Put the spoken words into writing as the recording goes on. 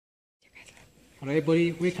Hello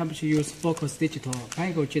everybody, welcome to use Focus Digital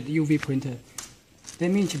Panel Jet UV printer. Let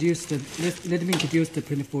me introduce the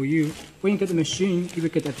printer for you. When you get the machine, you will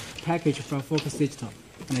get a package from Focus Digital.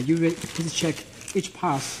 And you will please check each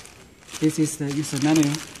pass. This is the user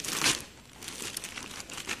manual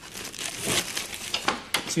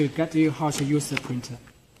to guide you how to use the printer.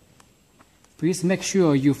 Please make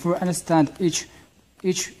sure you fully understand each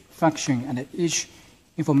function and each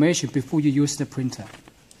information before you use the printer.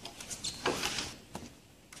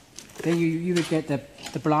 Then you will get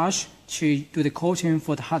the brush to do the coating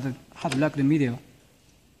for the hard lacquered media,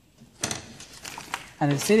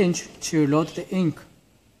 and the syringe to load the ink,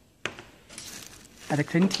 and the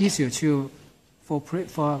clean tissue for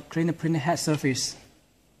clean the printer head surface.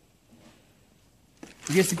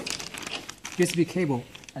 USB cable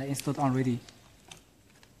installed already,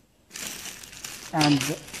 and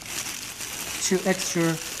 2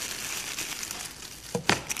 extra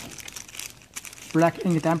black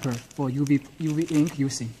ink damper for UV ink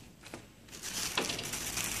using.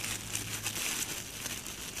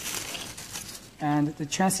 And the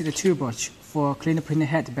chassis tuber for clean the printer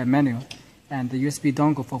head by manual, and the USB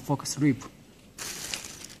dongle for focus rip.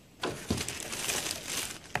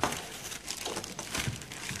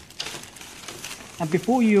 And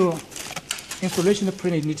before you installation the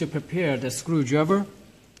printer, you need to prepare the screwdriver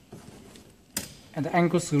and the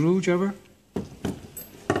angle screwdriver.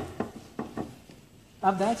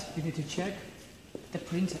 After that, you need to check the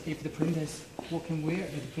printer, if the printer is working well,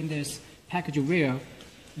 if the printer is packaged well,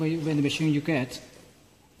 when the machine you get.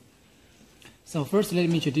 So first, let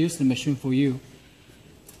me introduce the machine for you.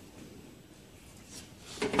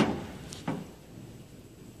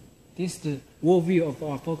 This is the wall view of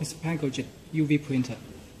our Focus Panel Jet UV printer.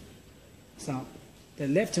 So the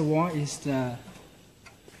left one is the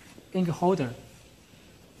ink holder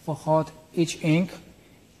for hold each ink.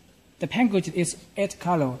 The package is 8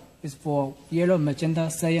 colors. It's for yellow, magenta,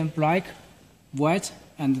 cyan, black, white,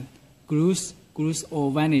 and gloss or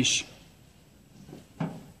varnish.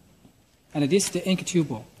 And this is the ink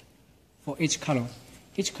tube for each color.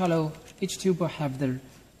 Each tube have the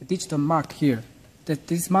digital mark here.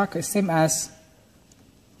 This mark is same as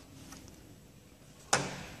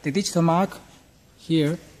the digital mark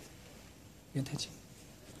here.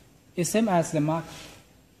 It's same as the mark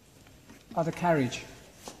of the carriage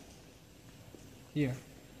here.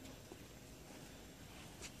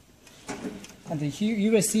 And here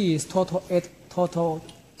you will see is total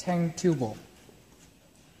 10 tube.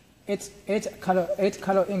 8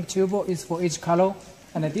 color ink tube is for each color,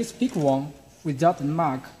 and this big one without the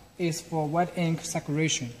mark is for white ink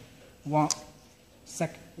saturation. One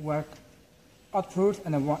output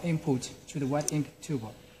and one input to the white ink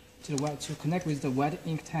tube to connect with the white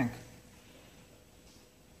ink tank.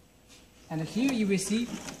 And here you will see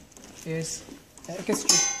is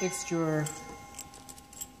extra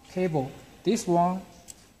cable. This one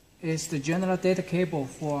is the general data cable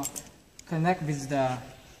for connect with the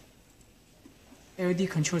LED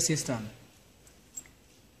control system.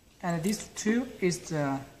 And this two is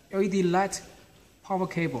the LED light power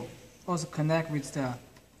cable, also connect with the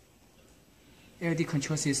LED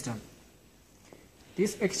control system.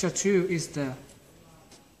 This extra two is the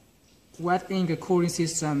white ink cooling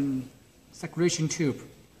system saturation tube.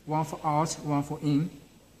 One for out, one for in.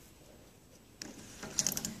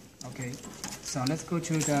 Okay, so let's go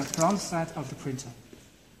to the front side of the printer.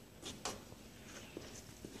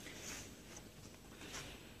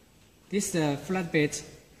 This is the flatbed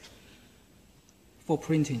for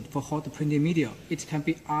printing, for hot printing media. It can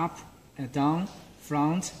be up and down,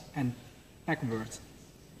 front and backward.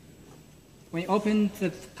 When you open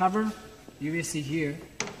the cover, you will see here.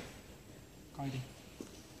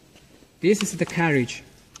 This is the carriage.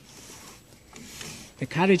 The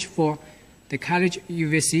carriage you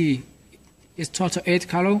will see is total 8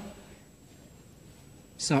 color.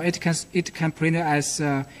 So it can print as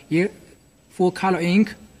 4 color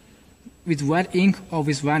ink with white ink or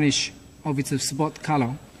with varnish or with the spot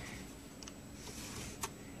color.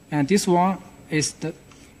 And this one is the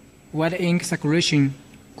white ink saturation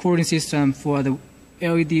cooling system for the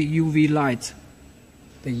LED UV light,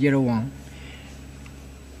 the yellow one.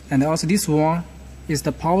 And also this one is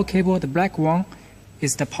the power cable. The black one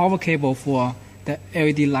is the power cable for the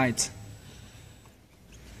LED light.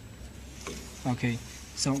 Okay,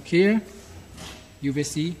 so here you will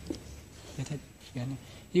see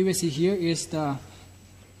here is the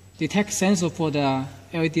detect sensor for the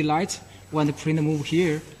LED light. When the printer move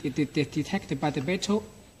here, it detected by the metal.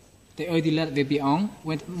 The LED light will be on.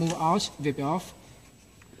 When it move out, it will be off,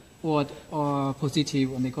 or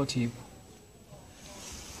positive or negative.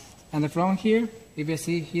 And from here, if you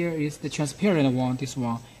see here is the transparent one. This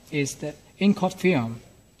one is the ink coat film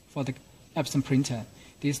for the Epson printer.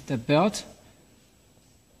 This is the belt.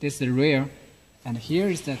 This is the rear, and here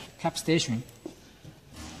is the cap station.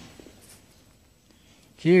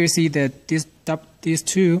 Here you see that these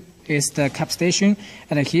two is the cap station,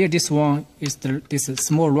 and here this one is this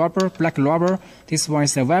small rubber, black rubber. This one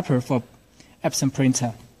is the wiper for Epson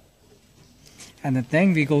printer. And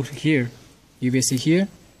then we go to here. You will see here.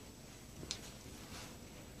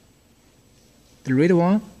 The red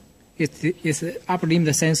one is upper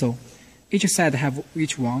limit sensor. Each side have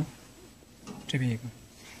each one. 这边一个.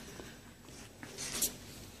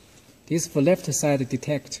 This for left side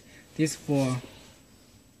detect. This for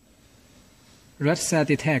right side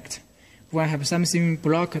detect. When I have something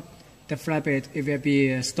block the flatbed, it will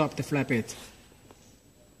be stop the flatbed.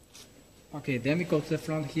 Okay, then we go to the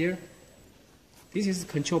front here. This is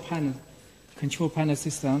control panel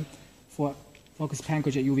system for focus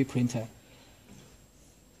package UV printer.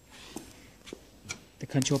 The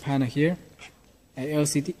control panel here, the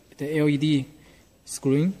LED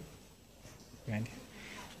screen, right?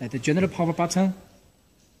 The general power button.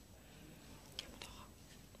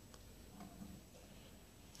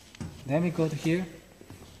 Then we go to here.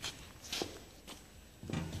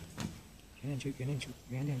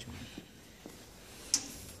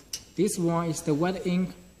 This one is the white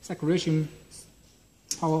ink saturation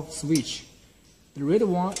power switch. The red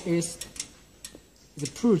one is the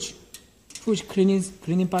push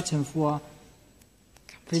cleaning button for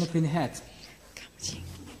clean head.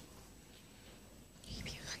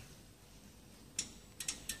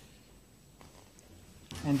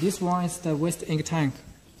 And this one is the waste ink tank.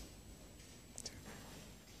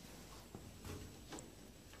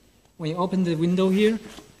 When you open the window here,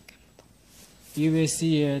 you will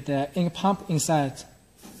see the ink pump inside.